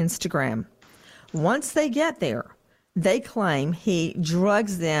on Instagram. Once they get there, they claim he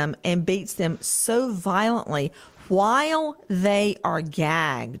drugs them and beats them so violently while they are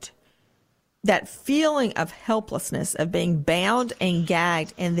gagged. That feeling of helplessness, of being bound and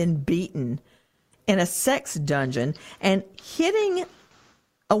gagged and then beaten in a sex dungeon and hitting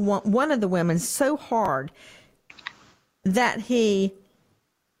one of the women so hard that he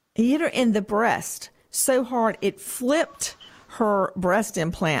hit her in the breast so hard it flipped her breast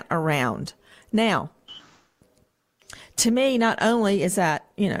implant around. Now, to me, not only is that,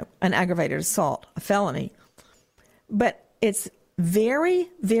 an aggravated assault, a felony, but it's very,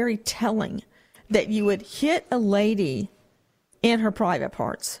 very telling that you would hit a lady in her private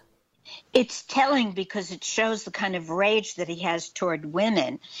parts. It's telling because it shows the kind of rage that he has toward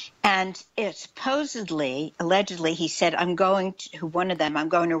women. And it supposedly, allegedly, he said, I'm going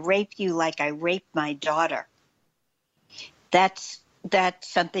to rape you like I raped my daughter. That's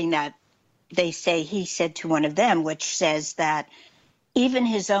something that they say he said to one of them, which says that even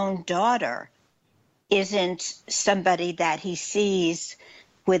his own daughter isn't somebody that he sees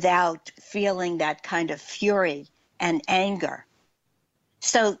without feeling that kind of fury and anger.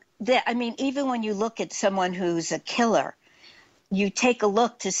 So, even when you look at someone who's a killer, you take a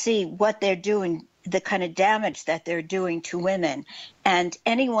look to see what they're doing, the kind of damage that they're doing to women. And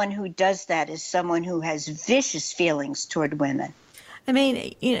anyone who does that is someone who has vicious feelings toward women.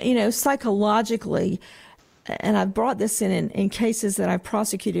 Psychologically, and I've brought this in cases that I've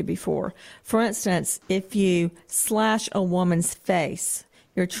prosecuted before. For instance, if you slash a woman's face,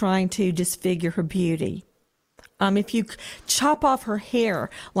 you're trying to disfigure her beauty. If you chop off her hair,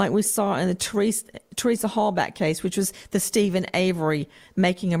 like we saw in the Teresa Hallback case, which was the Stephen Avery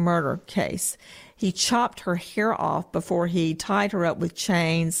making a murder case, he chopped her hair off before he tied her up with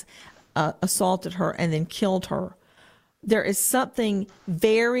chains, assaulted her, and then killed her. There is something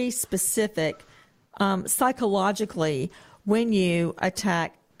very specific psychologically when you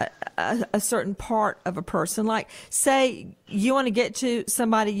attack a certain part of a person. Like, say you want to get to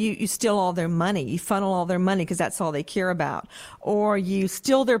somebody, you steal all their money, you funnel all their money because that's all they care about, or you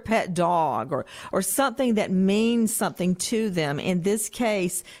steal their pet dog, or something that means something to them. In this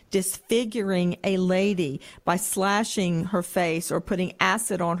case, disfiguring a lady by slashing her face or putting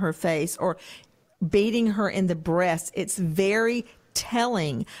acid on her face or beating her in the breast. It's very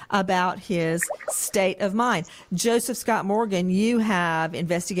telling about his state of mind. Joseph Scott Morgan, you have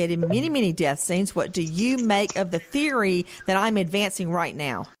investigated many, many death scenes. What do you make of the theory that I'm advancing right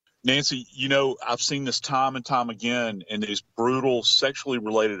now? Nancy, I've seen this time and time again in these brutal sexually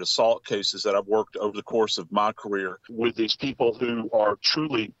related assault cases that I've worked over the course of my career with these people who are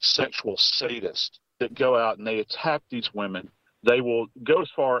truly sexual sadists that go out and they attack these women. They will go as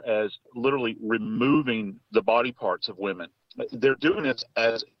far as literally removing the body parts of women. They're doing it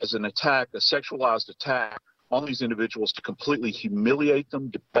as an attack, a sexualized attack on these individuals to completely humiliate them,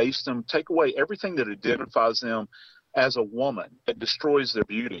 debase them, take away everything that identifies them as a woman. It destroys their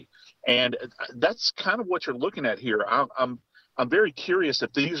beauty. And that's kind of what you're looking at here. I'm very curious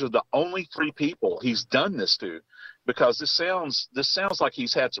if these are the only three people he's done this to, because this sounds like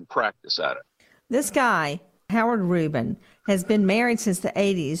he's had some practice at it. This guy, Howard Rubin, has been married since the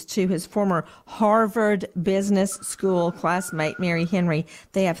 80s to his former Harvard Business School classmate, Mary Henry.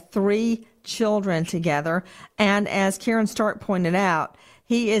 They have 3 children together. And as Karen Stark pointed out,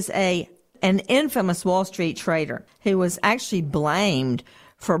 he is an infamous Wall Street trader who was actually blamed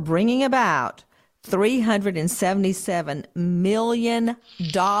for bringing about $377 million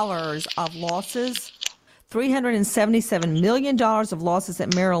of losses. $377 million of losses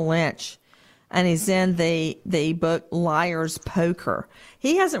at Merrill Lynch. And he's in the book Liar's Poker.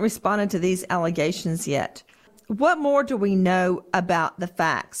 He hasn't responded to these allegations yet. What more do we know about the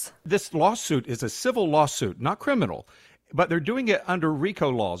facts? This lawsuit is a civil lawsuit, not criminal, but they're doing it under RICO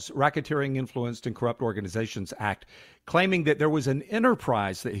laws, Racketeering, Influenced, and Corrupt Organizations Act, claiming that there was an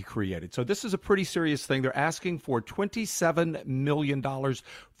enterprise that he created. So this is a pretty serious thing. They're asking for $27 million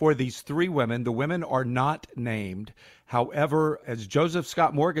for these 3 women. The women are not named. However, as Joseph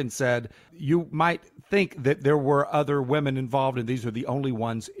Scott Morgan said, you might think that there were other women involved, and these are the only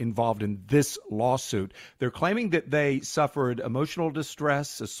ones involved in this lawsuit. They're claiming that they suffered emotional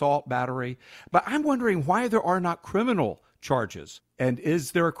distress, assault, battery. But I'm wondering why there are not criminal charges? And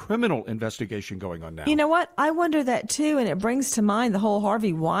is there a criminal investigation going on now? You know what? I wonder that too, and it brings to mind the whole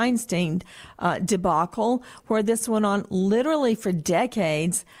Harvey Weinstein debacle, where this went on literally for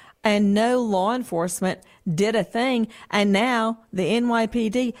decades, and no law enforcement did a thing. And now the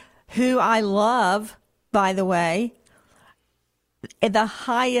NYPD, who I love, by the way, at the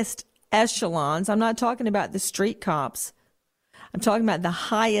highest echelons, I'm not talking about the street cops, I'm talking about the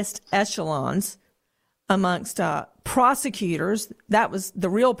highest echelons amongst prosecutors. That was the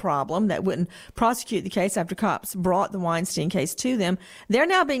real problem, that wouldn't prosecute the case after cops brought the Weinstein case to them. They're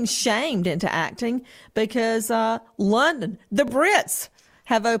now being shamed into acting because London, the Brits,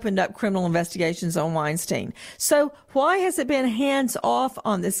 have opened up criminal investigations on Weinstein. So why has it been hands off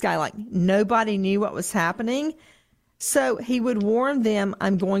on this guy? Like nobody knew what was happening. So he would warn them,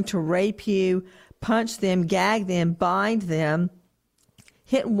 I'm going to rape you, punch them, gag them, bind them,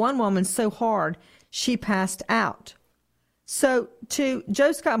 hit one woman so hard she passed out. So to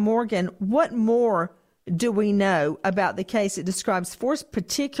Joe Scott Morgan, what more do we know about the case? It describes 4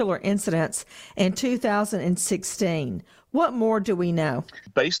 particular incidents in 2016. What more do we know?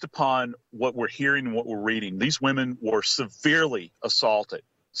 Based upon what we're hearing and what we're reading, these women were severely assaulted.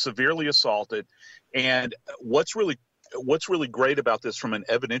 And what's really great about this from an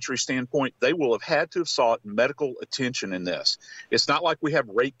evidentiary standpoint, they will have had to have sought medical attention in this. It's not like we have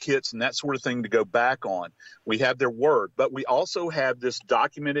rape kits and that sort of thing to go back on. We have their word, but we also have this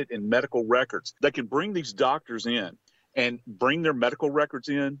documented in medical records. They can bring these doctors in and bring their medical records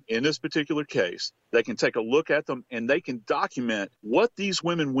in this particular case. They can take a look at them and they can document what these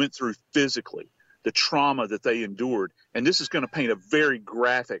women went through physically, the trauma that they endured. And this is going to paint a very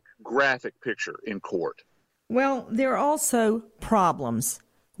graphic picture in court. Well, there are also problems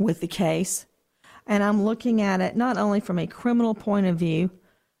with the case, and I'm looking at it not only from a criminal point of view,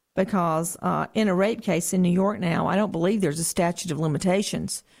 because in a rape case in New York now, I don't believe there's a statute of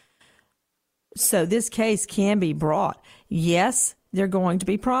limitations. So this case can be brought. Yes, there are going to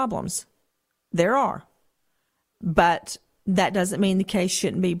be problems. There are. But that doesn't mean the case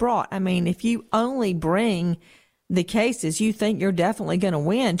shouldn't be brought. I mean, if you only bring the cases you think you're definitely going to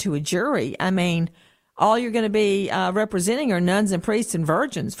win to a jury, I mean, all you're going to be representing are nuns and priests and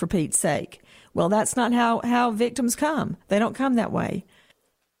virgins, for Pete's sake. Well, that's not how victims come. They don't come that way.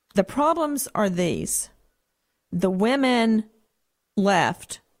 The problems are these. The women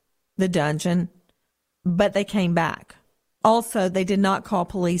left the dungeon, but they came back. Also, they did not call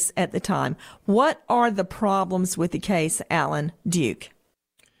police at the time. What are the problems with the case, Alan Duke?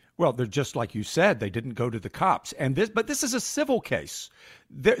 Well, they're just like you said, they didn't go to the cops. But this is a civil case.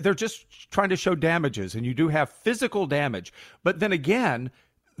 They're just trying to show damages, and you do have physical damage. But then again,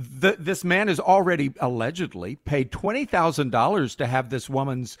 this man has already allegedly paid $20,000 to have this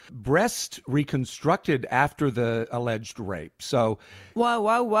woman's breast reconstructed after the alleged rape. So,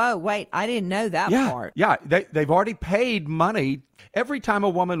 whoa, wait! I didn't know that part. Yeah, they've already paid money. Every time a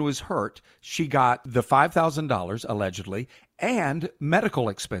woman was hurt, she got the $5,000 allegedly and medical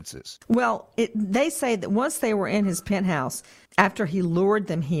expenses. Well, they say that once they were in his penthouse, after he lured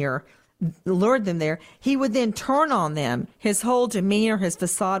them there, he would then turn on them. His whole demeanor, his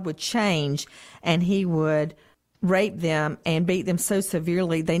facade would change, and he would rape them and beat them so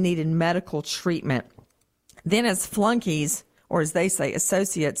severely they needed medical treatment. Then as flunkies, or as they say,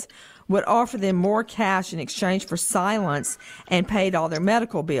 associates, would offer them more cash in exchange for silence and paid all their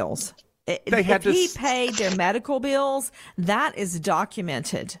medical bills. If he paid their medical bills, that is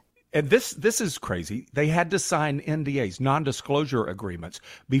documented. And this is crazy. They had to sign NDAs, non-disclosure agreements,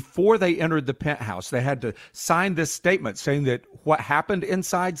 before they entered the penthouse. They had to sign this statement saying that what happened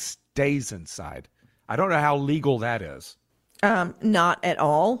inside stays inside. I don't know how legal that is. Not at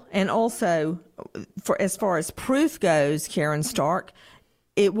all. And also, as far as proof goes, Karen Stark,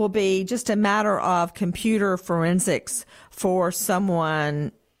 it will be just a matter of computer forensics for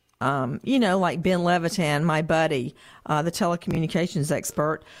someone, like Ben Levitan, my buddy, the telecommunications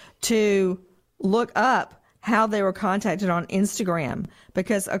expert, to look up how they were contacted on Instagram,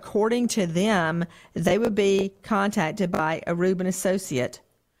 because according to them, they would be contacted by a Reuben associate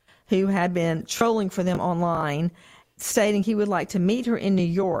who had been trolling for them online, stating he would like to meet her in New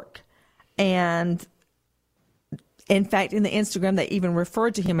York. And in fact, in the Instagram, they even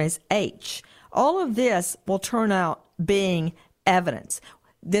referred to him as H. All of this will turn out being evidence.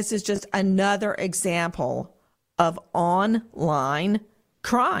 This is just another example of online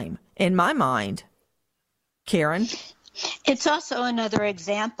crime, in my mind. Karen? It's also another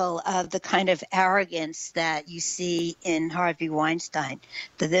example of the kind of arrogance that you see in Harvey Weinstein,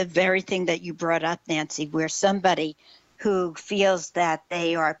 the very thing that you brought up, Nancy, where somebody who feels that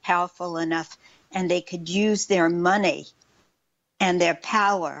they are powerful enough and they could use their money and their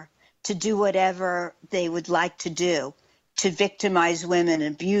power to do whatever they would like to do to victimize women,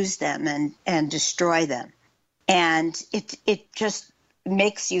 abuse them, and destroy them. And it just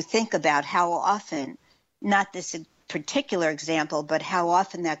makes you think about how often, not this particular example, but how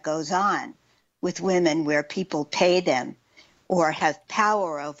often that goes on with women where people pay them or have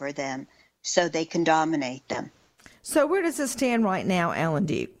power over them so they can dominate them. So where does this stand right now, Alan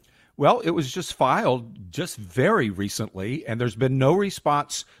Duke? Well, it was just filed just very recently, and there's been no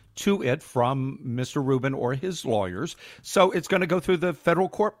response to it from Mr. Rubin or his lawyers. So it's going to go through the federal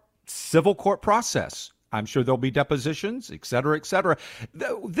court, civil court process. I'm sure there'll be depositions, et cetera, et cetera.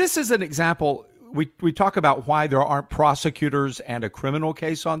 This is an example. We talk about why there aren't prosecutors and a criminal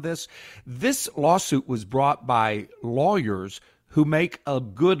case on this. This lawsuit was brought by lawyers who make a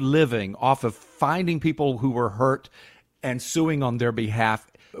good living off of finding people who were hurt and suing on their behalf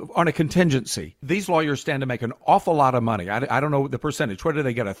on a contingency. These lawyers stand to make an awful lot of money. I don't know the percentage. Where do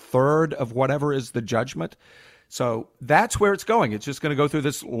they get a third of whatever is the judgment? So that's where it's going. It's just going to go through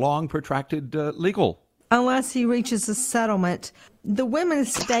this long, protracted legal. Unless he reaches a settlement. The women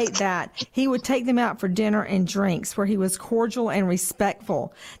state that he would take them out for dinner and drinks where he was cordial and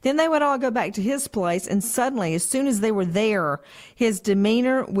respectful. Then they would all go back to his place, and suddenly, as soon as they were there, his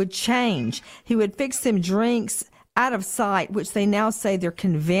demeanor would change. He would fix them drinks out of sight, which they now say they're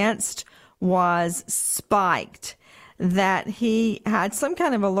convinced was spiked. That he had some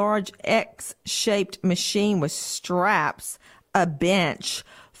kind of a large X-shaped machine with straps, a bench,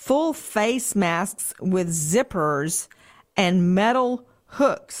 full face masks with zippers and metal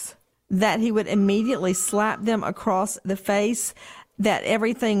hooks, that he would immediately slap them across the face, that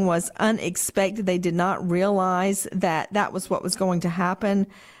everything was unexpected. They did not realize that that was what was going to happen.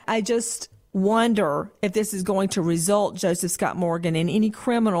 I just wonder if this is going to result, Joseph Scott Morgan, in any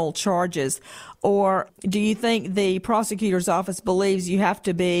criminal charges, or do you think the prosecutor's office believes you have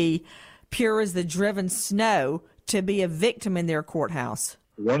to be pure as the driven snow to be a victim in their courthouse?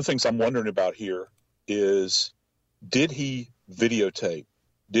 One of the things I'm wondering about here is, did he videotape?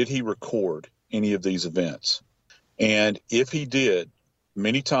 Did he record any of these events? And if he did,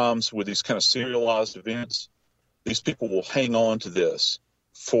 many times with these kind of serialized events, these people will hang on to this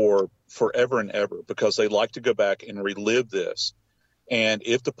for forever and ever because they like to go back and relive this. And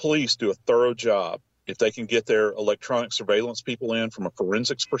if the police do a thorough job, if they can get their electronic surveillance people in from a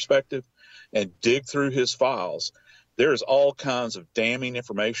forensics perspective and dig through his files, there's all kinds of damning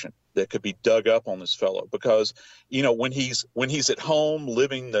information that could be dug up on this fellow because, you know, when he's at home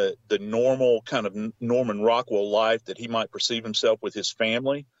living the normal kind of Norman Rockwell life that he might perceive himself with his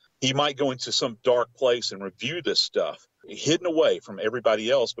family, he might go into some dark place and review this stuff, hidden away from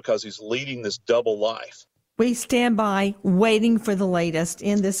everybody else because he's leading this double life. We stand by waiting for the latest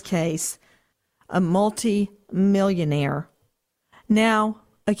in this case. A multi-millionaire now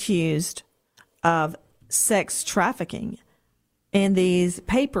accused of sex trafficking in these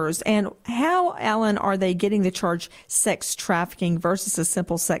papers. And how, Alan, are they getting the charge sex trafficking versus a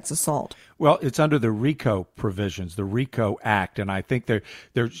simple sex assault? Well, it's under the RICO provisions, the RICO Act, and I think they're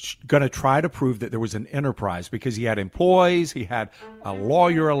going to try to prove that there was an enterprise because he had employees, he had a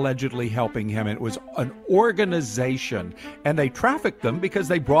lawyer allegedly helping him, and it was an organization, and they trafficked them because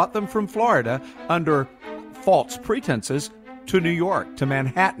they brought them from Florida under false pretenses to New York, to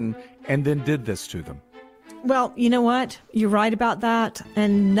Manhattan, and then did this to them. Well, you know what? You're right about that,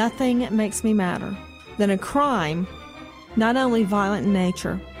 and nothing makes me madder than a crime not only violent in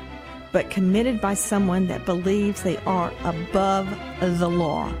nature, but committed by someone that believes they are above the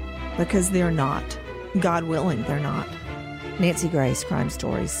law, because they're not. God willing, they're not. Nancy Grace, Crime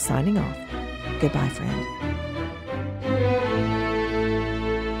Stories, signing off. Goodbye, friend.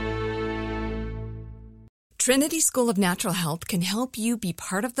 Trinity School of Natural Health can help you be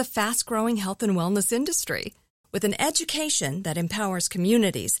part of the fast-growing health and wellness industry. With an education that empowers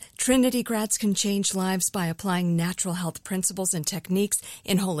communities, Trinity grads can change lives by applying natural health principles and techniques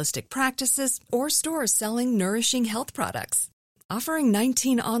in holistic practices or stores selling nourishing health products. Offering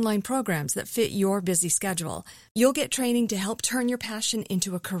 19 online programs that fit your busy schedule, you'll get training to help turn your passion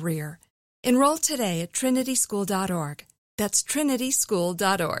into a career. Enroll today at trinityschool.org. That's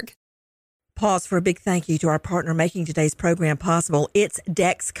trinityschool.org. Pause for a big thank you to our partner making today's program possible. It's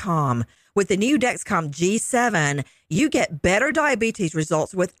Dexcom. With the new Dexcom G7, you get better diabetes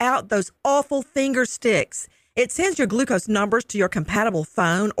results without those awful finger sticks. It sends your glucose numbers to your compatible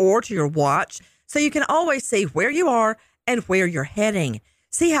phone or to your watch, so you can always see where you are and where you're heading.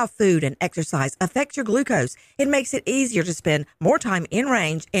 See how food and exercise affect your glucose. It makes it easier to spend more time in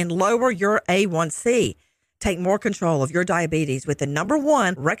range and lower your A1C. Take more control of your diabetes with the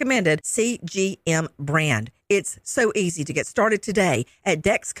 #1 recommended CGM brand. It's so easy to get started today at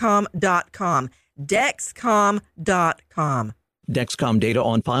Dexcom.com. Dexcom.com. Dexcom data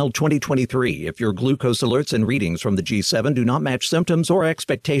on file 2023. If your glucose alerts and readings from the G7 do not match symptoms or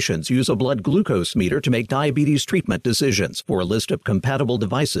expectations, use a blood glucose meter to make diabetes treatment decisions. For a list of compatible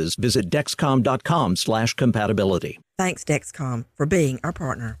devices, visit Dexcom.com/compatibility. Thanks, Dexcom, for being our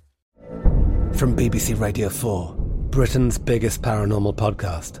partner. From BBC Radio 4, Britain's biggest paranormal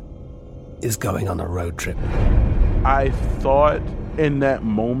podcast is going on a road trip. I thought in that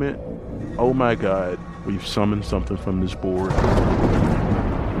moment, oh my God, we've summoned something from this board.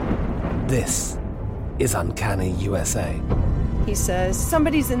 This is Uncanny USA. He says,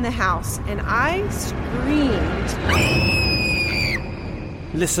 somebody's in the house, and I screamed.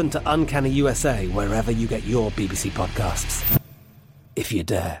 Listen to Uncanny USA wherever you get your BBC podcasts, if you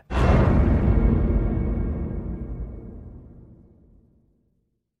dare.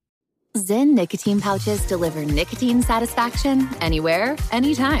 Zyn nicotine pouches deliver nicotine satisfaction anywhere,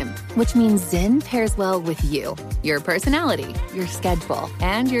 anytime, which means Zyn pairs well with you, your personality, your schedule,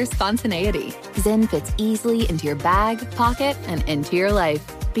 and your spontaneity. Zyn fits easily into your bag, pocket, and into your life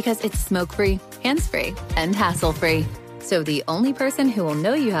because it's smoke-free, hands-free, and hassle-free. So the only person who will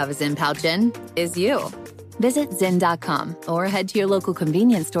know you have a Zyn pouch in is you. Visit Zyn.com or head to your local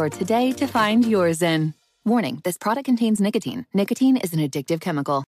convenience store today to find your Zyn. Warning, this product contains nicotine. Nicotine is an addictive chemical.